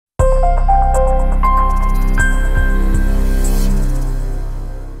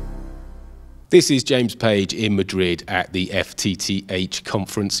This is James Page in Madrid at the FTTH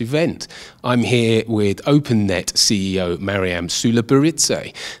conference event. I'm here with OpenNet CEO Mariam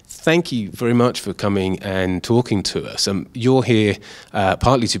Sulaberidze. Thank you very much for coming and talking to us. You're here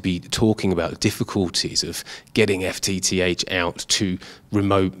partly to be talking about difficulties of getting FTTH out to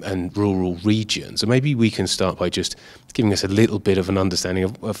remote and rural regions. So maybe we can start by just giving us a little bit of an understanding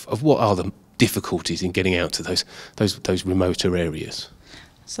of what are the difficulties in getting out to those remoter areas.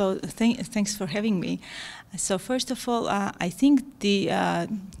 So thanks for having me. So first of all, I think the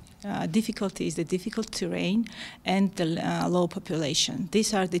difficulty is the difficult terrain and the low population.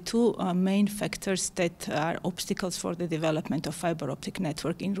 These are the two main factors that are obstacles for the development of fiber optic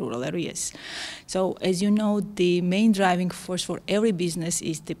network in rural areas. So as you know, the main driving force for every business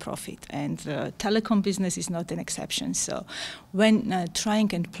is the profit, and telecom business is not an exception. So when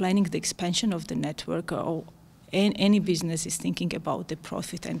trying and planning the expansion of the network, any business is thinking about the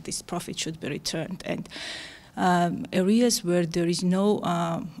profit, and this profit should be returned. And areas where there is no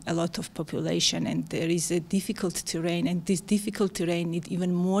a lot of population and there is a difficult terrain, and this difficult terrain needs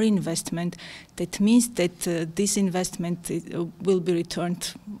even more investment, that means that this investment will be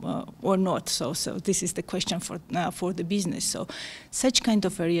returned or not. So this is the question for the business. So such kind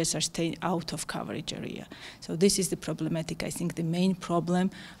of areas are staying out of coverage area. So this is the problematic. I think the main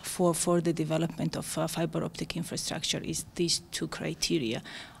problem for the development of fiber optic infrastructure is these two criteria.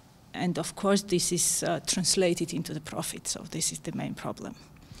 And of course, this is translated into the profit. So this is the main problem.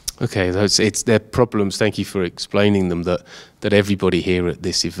 Okay, it's their problems. Thank you for explaining them. That everybody here at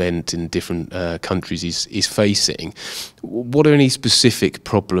this event in different countries is facing. What are any specific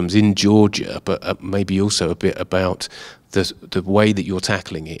problems in Georgia, but maybe also a bit about the way that you're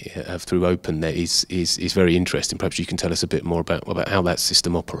tackling it through OpenNet is very interesting. Perhaps you can tell us a bit more about how that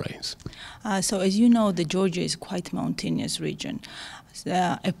system operates. So as you know, the Georgia is quite mountainous region.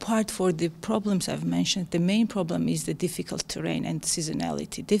 Apart for the problems I've mentioned, the main problem is the difficult terrain and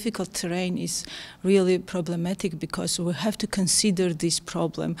seasonality. Difficult terrain is really problematic because we have to consider this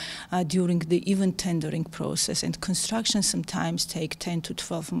problem during the even tendering process, and construction sometimes take 10 to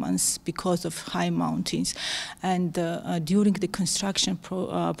 12 months because of high mountains. And during the construction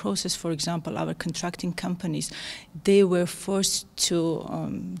process, for example, our contracting companies, they were forced to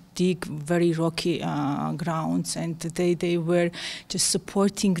dig very rocky grounds, and they were just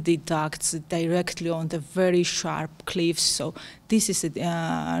supporting the ducts directly on the very sharp cliffs. So this is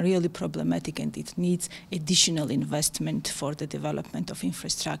really problematic, and it needs additional investment for the development of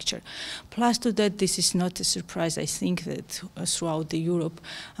infrastructure. Plus to that, this is not a surprise. I think that throughout Europe,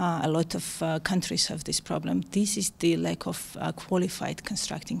 a lot of countries have this problem. This is the lack of qualified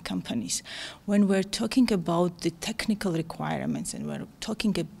constructing companies. When we're talking about the technical requirements and we're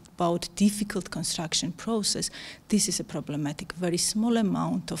talking about difficult construction process, this is a problematic. Very small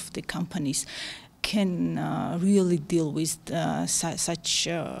amount of the companies can really deal with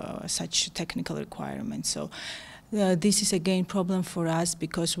such technical requirements. So this is again problem for us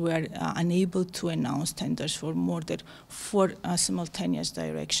because we are unable to announce tenders for more than 4 simultaneous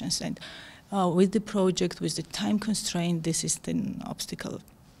directions. And with the project, with the time constraint, this is an obstacle.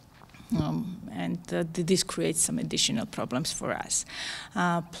 This creates some additional problems for us.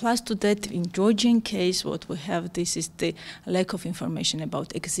 Plus to that, in Georgian case, what we have, this is the lack of information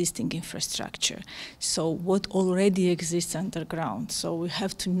about existing infrastructure. So what already exists underground. So we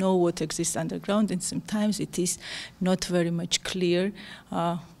have to know what exists underground, and sometimes it is not very much clear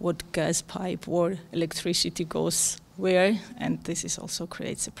what gas pipe or electricity goes where, and this is also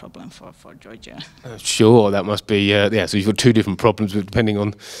creates a problem for Georgia. Sure, that must be, yeah, so you've got two different problems depending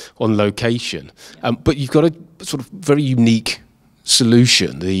on location. Yeah. But you've got a sort of very unique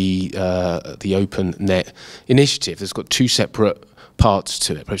solution, the OpenNet initiative. It's got two separate parts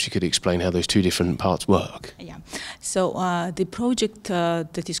to it. Perhaps you could explain how those two different parts work. Yeah. So the project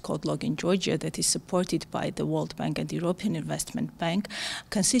that is called Login Georgia, that is supported by the World Bank and the European Investment Bank,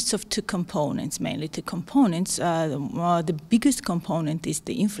 consists of two components, mainly two components. The biggest component is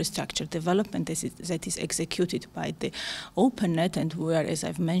the infrastructure development that is executed by the OpenNet, and where, as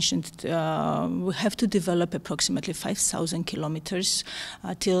I've mentioned, we have to develop approximately 5,000 kilometers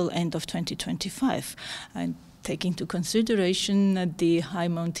till end of 2025. And take into consideration the high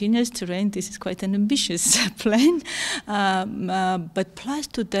mountainous terrain, this is quite an ambitious plan. But plus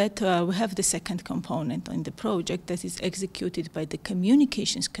to that, we have the second component in the project that is executed by the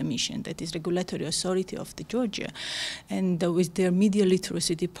Communications Commission, that is regulatory authority of Georgia, and with their media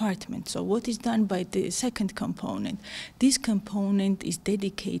literacy department. So what is done by the second component? This component is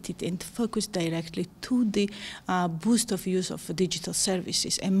dedicated and focused directly to the boost of use of digital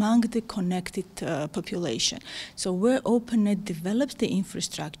services among the connected population. So where OpenNet develops the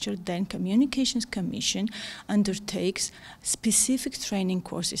infrastructure, then Communications Commission undertakes specific training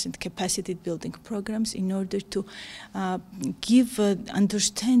courses and capacity building programs in order to give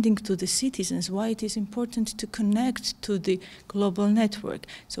understanding to the citizens why it is important to connect to the global network.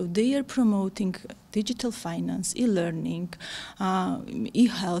 So they are promoting digital finance, e-learning,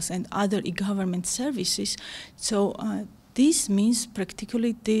 e-health, and other e-government services. So this means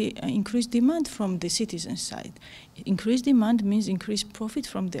practically the increased demand from the citizen side. Increased demand means increased profit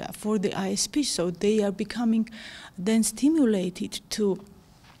for the ISP, so they are becoming then stimulated to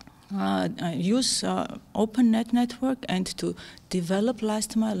use OpenNet network and to develop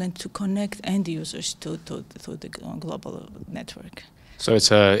last mile and to connect end users to the global network. So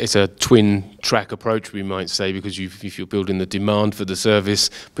it's a twin track approach, we might say, because if you're building the demand for the service,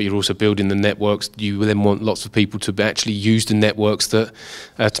 but you're also building the networks, you then want lots of people to actually use the networks that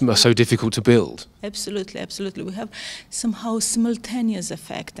are so difficult to build. Absolutely, absolutely. We have somehow simultaneous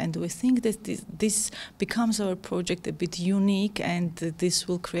effect, and we think that this becomes our project a bit unique, and this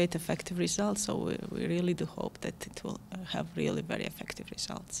will create effective results. So we really do hope that it will have really very effective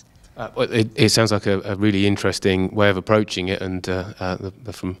results. It sounds like a really interesting way of approaching it, and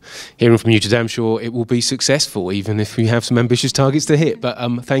from hearing from you today, I'm sure it will be successful, even if we have some ambitious targets to hit. But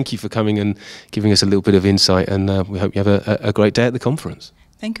thank you for coming and giving us a little bit of insight, and we hope you have a great day at the conference.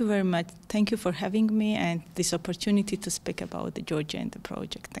 Thank you very much. Thank you for having me and this opportunity to speak about Georgia and the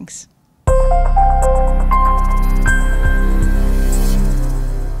project. Thanks.